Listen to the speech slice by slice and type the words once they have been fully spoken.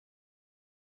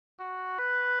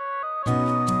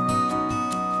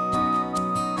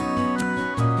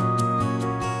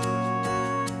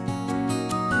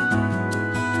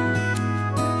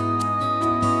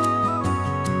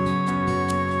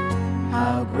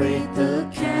break the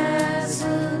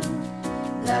chasm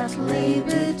that lay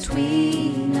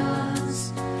between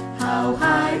us. How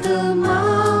high the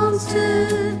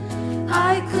mountain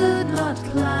I could not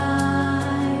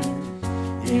climb.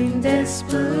 In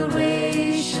desperation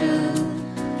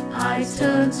I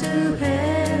turned to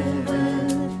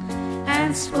heaven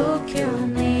and spoke your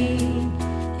name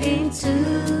into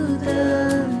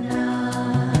the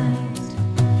night.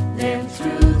 Then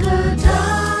through the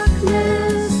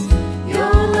darkness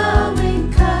your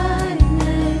loving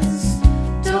kindness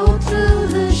tore through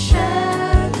the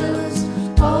shadows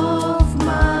of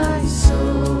my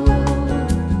soul.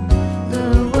 The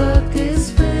work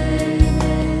is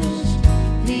finished,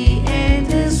 the end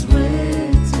is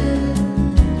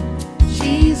written.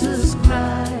 Jesus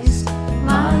Christ,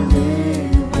 my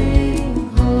living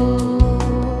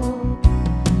hope.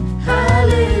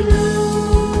 Hallelujah,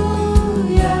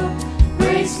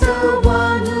 praise the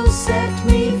one who set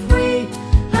me free.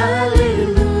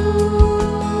 Hallelujah,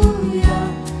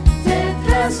 death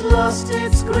has lost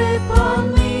its grip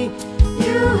on me.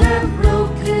 You have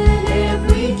broken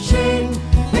every chain.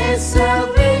 There's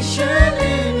salvation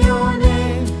in your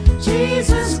name,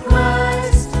 Jesus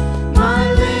Christ, my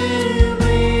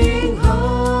living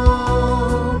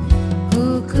hope. Who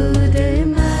could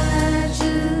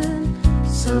imagine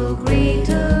so great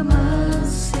a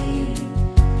mercy?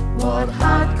 What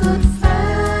heart could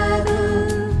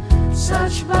fathom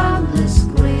such boundless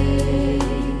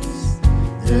grace?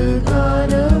 The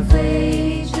God of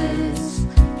ages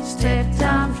stepped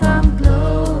down from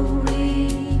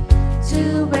glory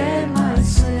to bear my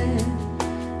sin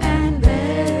and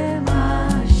bear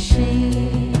my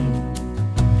shame.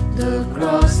 The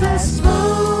cross has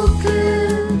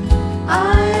spoken,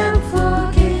 I am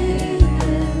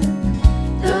forgiven.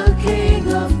 The King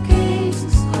of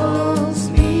Kings calls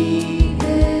me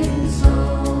his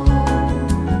own.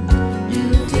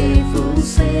 Beautiful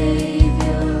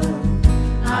Savior,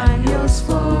 I'm yours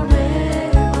forever.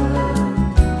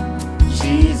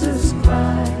 Jesus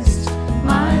Christ,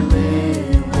 my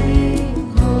living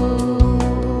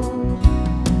hope.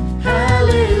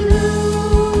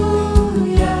 Hallelujah,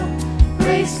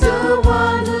 praise the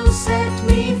one who set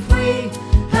me free.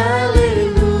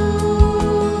 Hallelujah,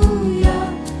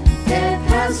 death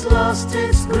has lost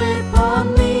its grip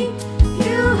on me.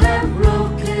 You have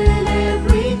broken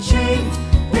every chain.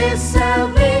 There's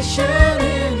salvation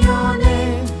in your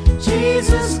name,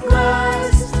 Jesus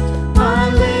Christ, my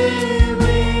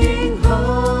living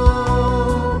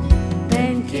hope.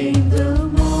 Then came the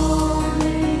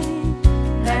morning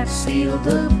that sealed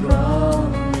the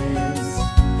promise.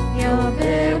 Your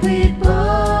buried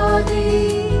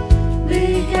body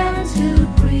began to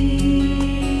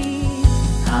breathe.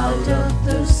 Out of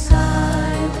the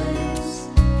silence,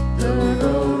 the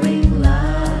roaring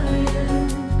lion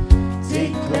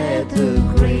declared the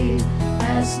grave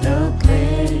has no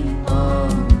claim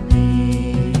on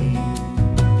me.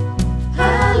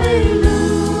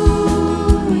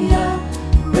 Hallelujah,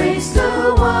 praise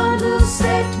the one who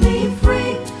set me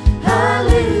free.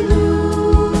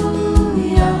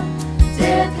 Hallelujah,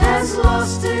 death has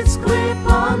lost its grip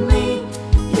on me.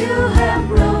 You have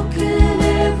broken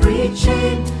every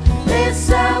chain. There's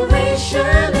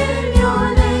salvation in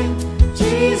your name,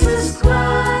 Jesus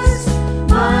Christ,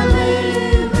 my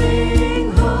living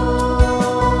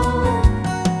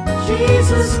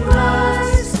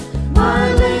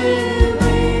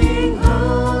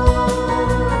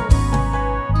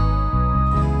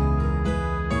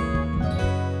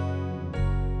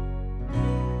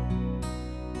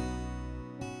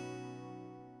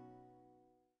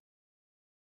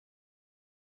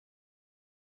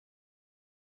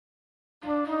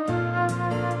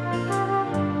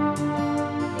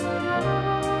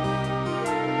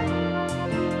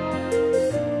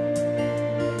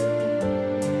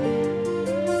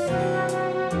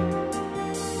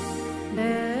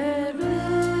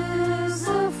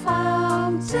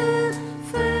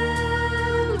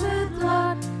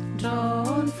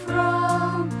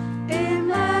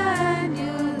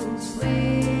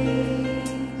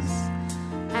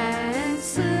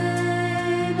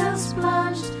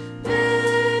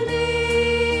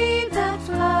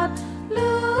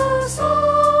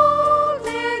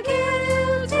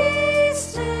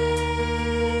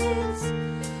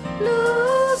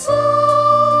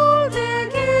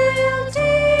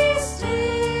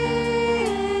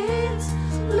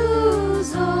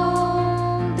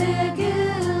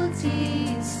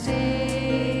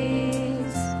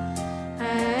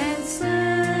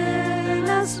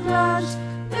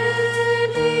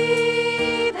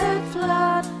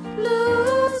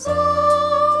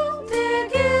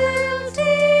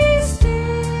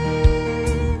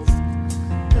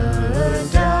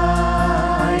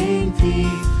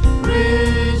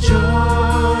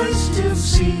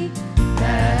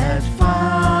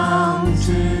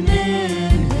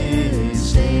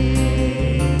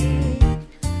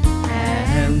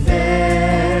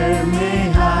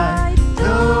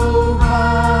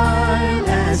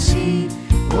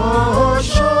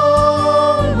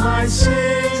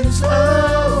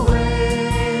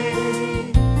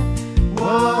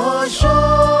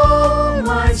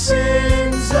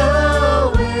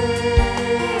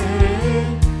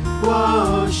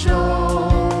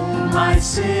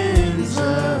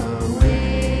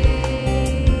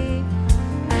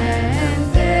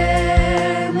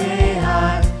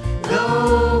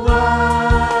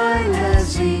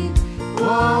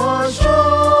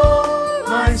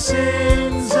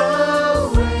sins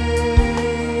away.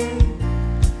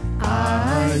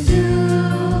 I do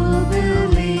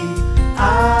believe,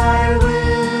 I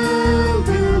will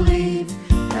believe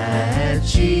that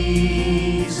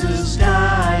Jesus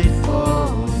died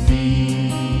for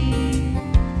me,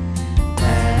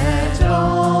 that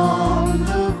on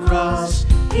the cross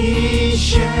He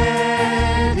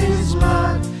shed His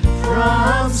blood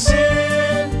from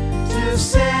sin to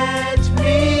set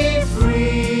me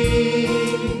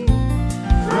free.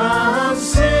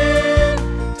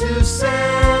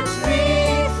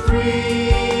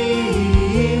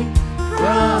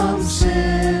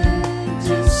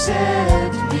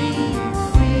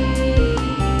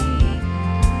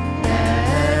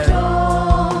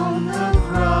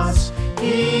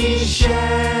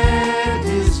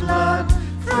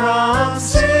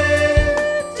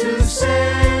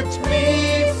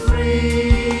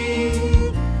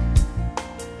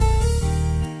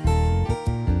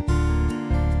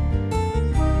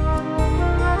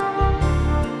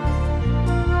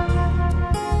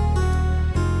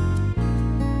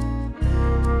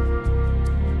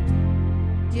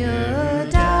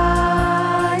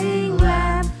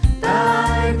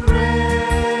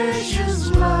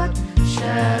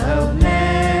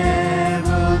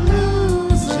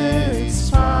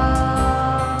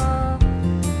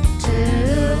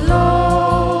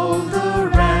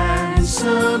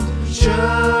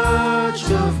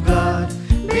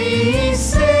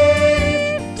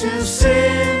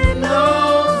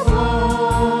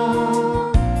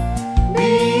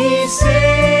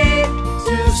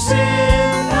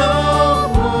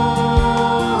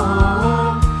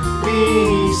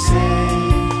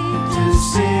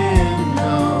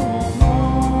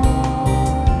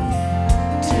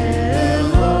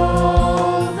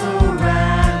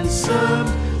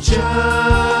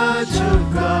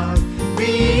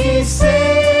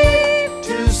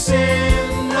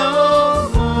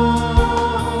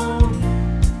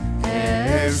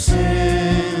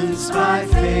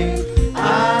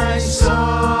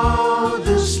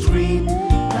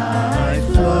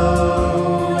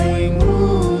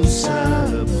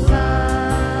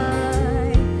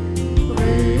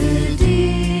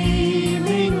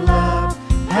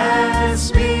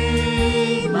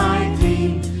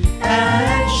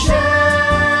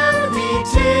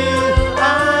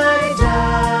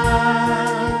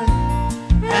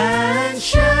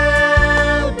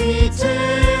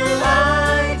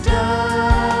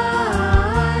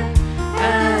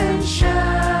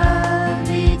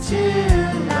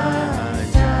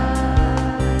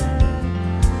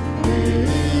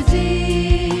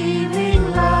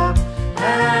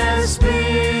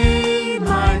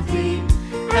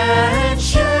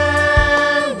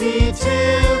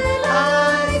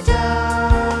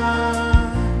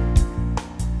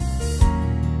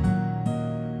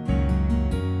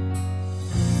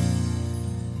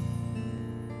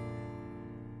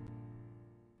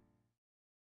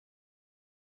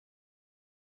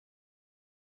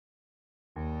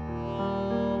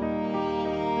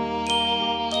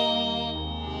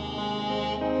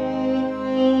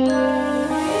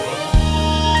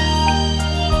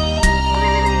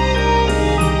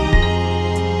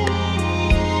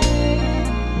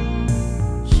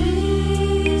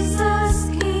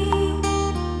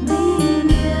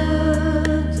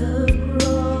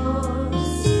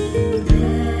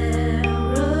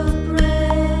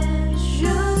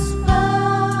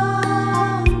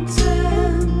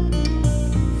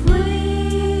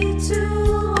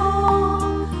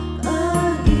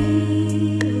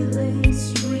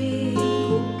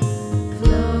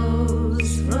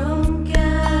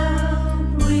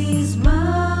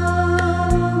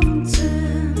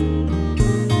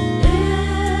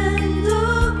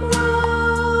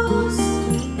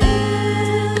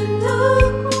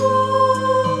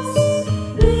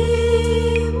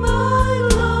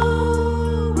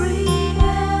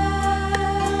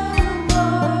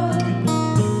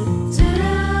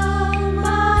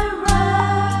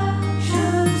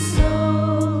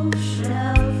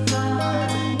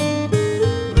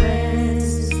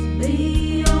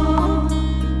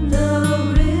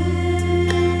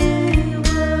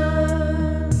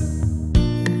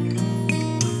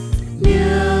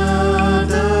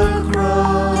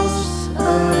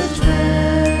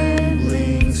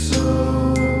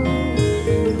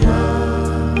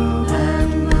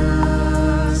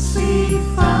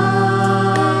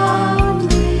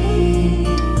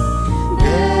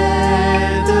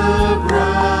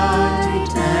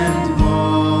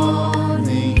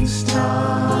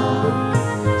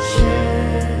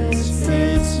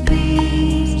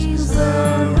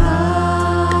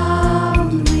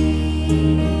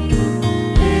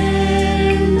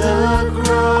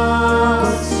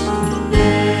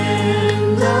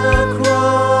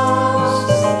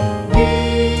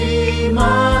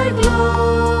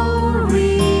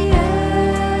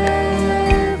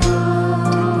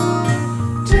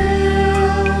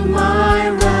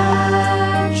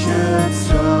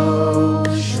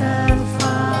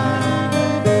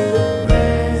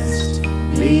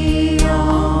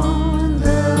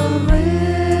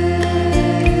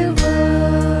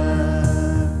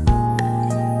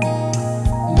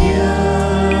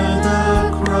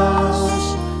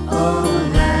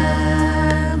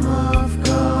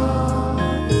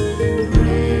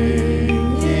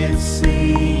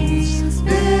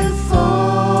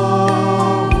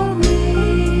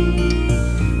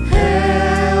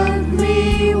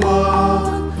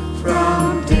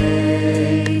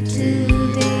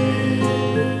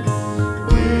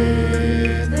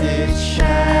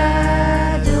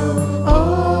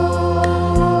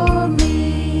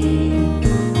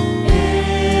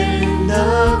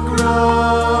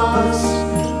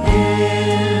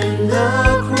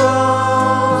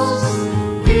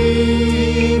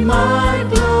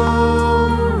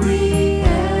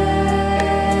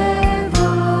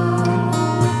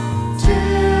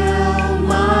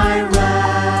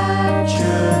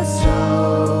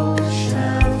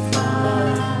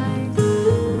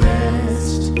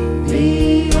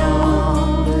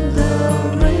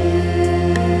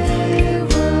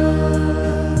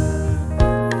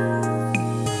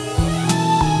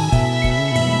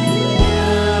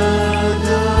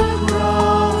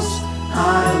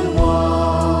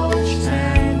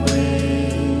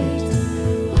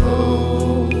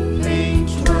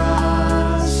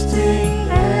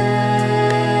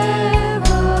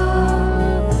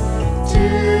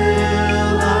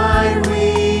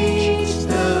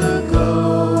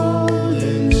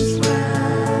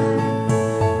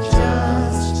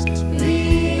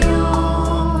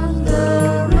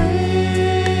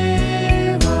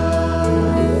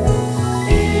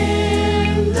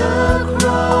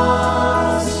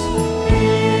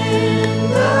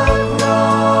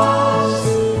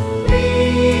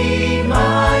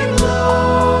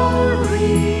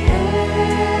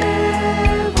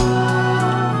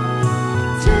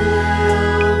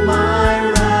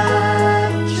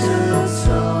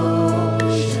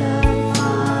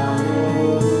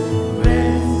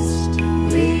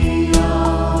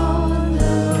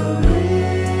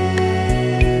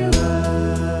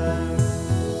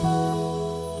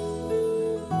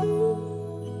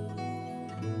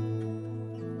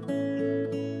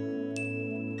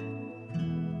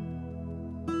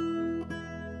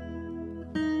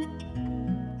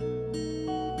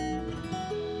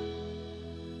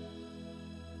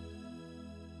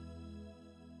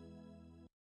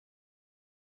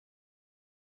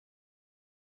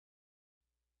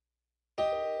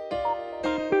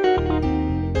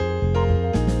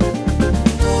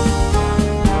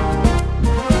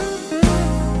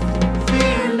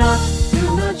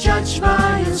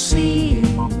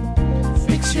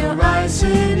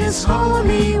 His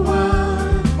holy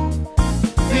word.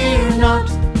 Fear not,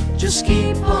 just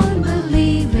keep on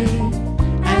believing,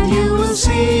 and you will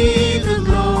see the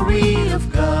glory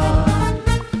of God.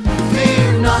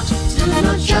 Fear not, do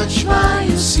not judge by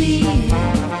your seeing.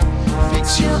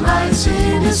 Fix your eyes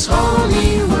in His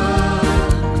holy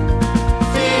word.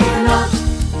 Fear not,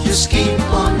 just keep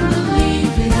on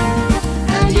believing,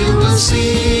 and you will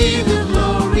see the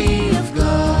glory of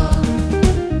God.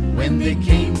 When they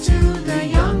came to the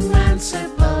young man's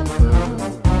sepulchre,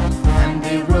 and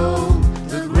they rolled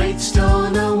the great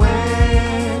stone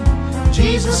away,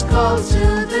 Jesus called to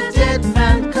the dead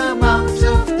man, come out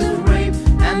of the grave,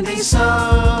 and they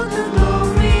saw the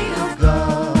glory of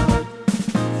God.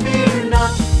 Fear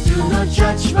not, do not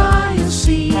judge by your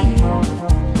seeing.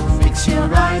 Fix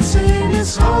your eyes in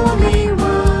His holy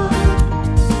word.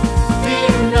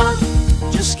 Fear not,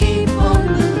 just keep on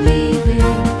believing,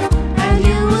 and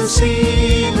you will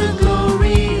see the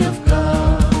glory of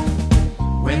God.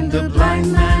 When the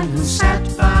blind man who sat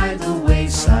by the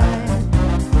wayside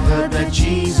heard that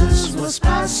Jesus was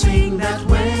passing that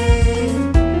way,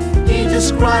 he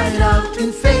just cried out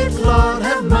in faith, Lord,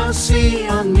 have mercy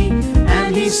on me,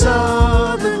 and he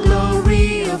saw the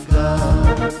glory of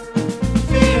God.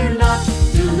 Fear not,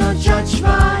 do not judge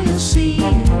by your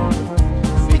seeing.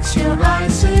 Fix your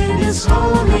eyes in His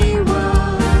holy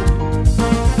word.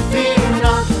 Fear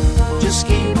not, just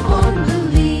keep on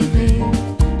believing,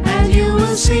 and you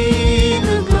will see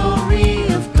the glory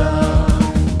of God.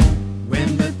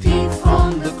 When the thief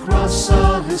on the cross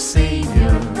saw his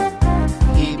Savior,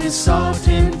 he besought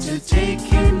Him to take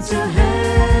him to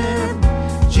heaven.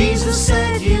 Jesus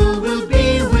said, you will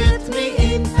be with me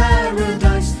in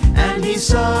paradise, and he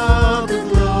saw the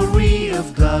glory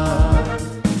of God.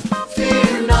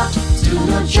 Fear not, do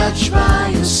not judge by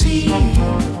your seeing.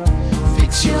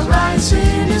 Fix your eyes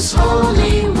in His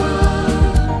holy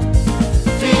word.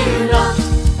 Fear not,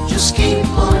 just keep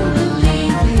on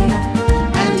believing,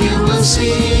 and you will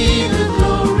see the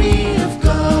glory of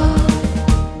God.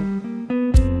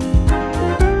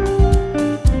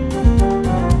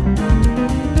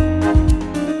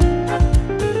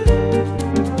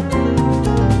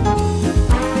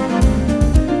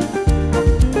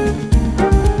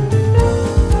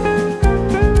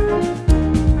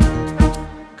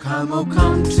 Come, oh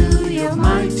come to your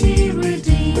mighty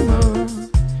Redeemer.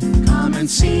 Come and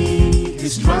see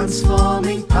His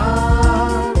transforming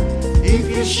power. If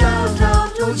you shout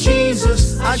out, oh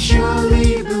Jesus, I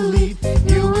surely believe,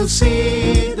 you will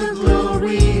see the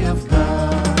glory of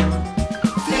God.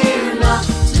 Fear not,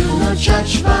 do not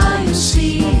judge by your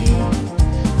seeing.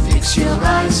 Fix your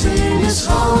eyes in His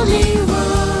holy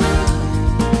word.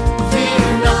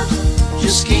 Fear not,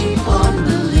 just keep on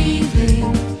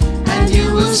believing, and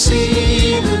you will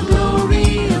see the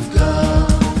glory of God.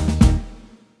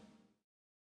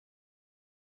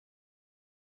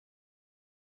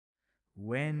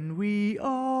 When we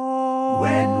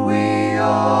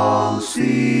all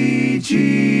see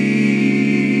Jesus,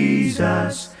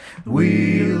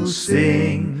 we'll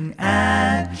sing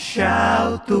and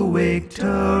shout the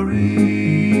victory.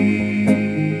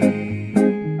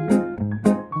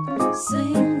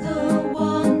 Sing the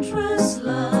wondrous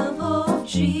love of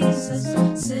Jesus,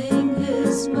 sing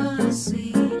His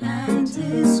mercy and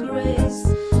His grace.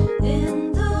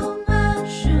 In the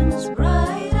mansions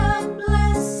bright and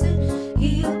blessed,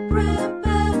 He'll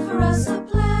prepare for us a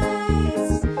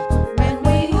place. When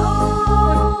we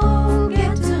all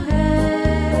get to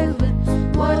heaven,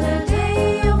 what a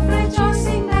day of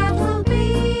rejoicing that will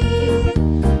be.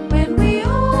 When we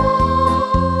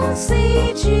all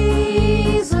see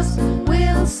Jesus,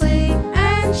 we'll sing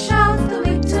and shout the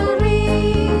victory.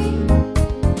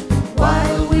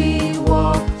 While we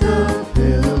walk the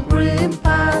pilgrim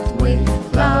pathway,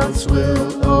 clouds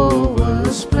will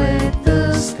overspread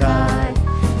the sky.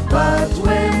 But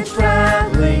when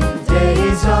traveling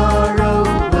days are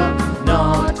over,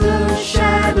 not a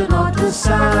shadow, not a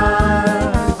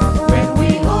sign. When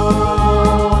we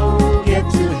all get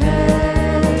to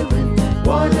heaven,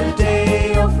 what a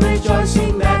day of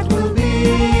rejoicing that will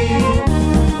be.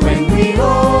 When we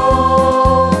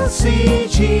all see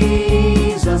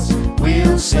Jesus,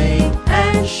 we'll sing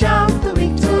and shout the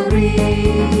victory.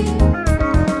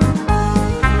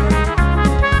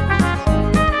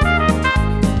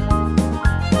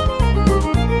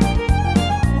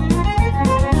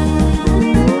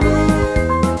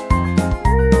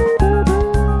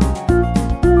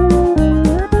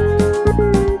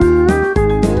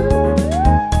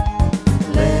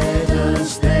 Let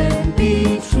us then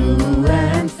be true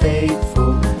and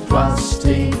faithful,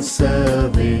 trusting,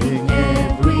 serving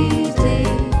every day.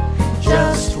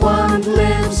 Just one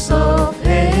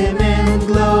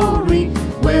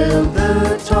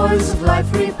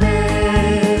every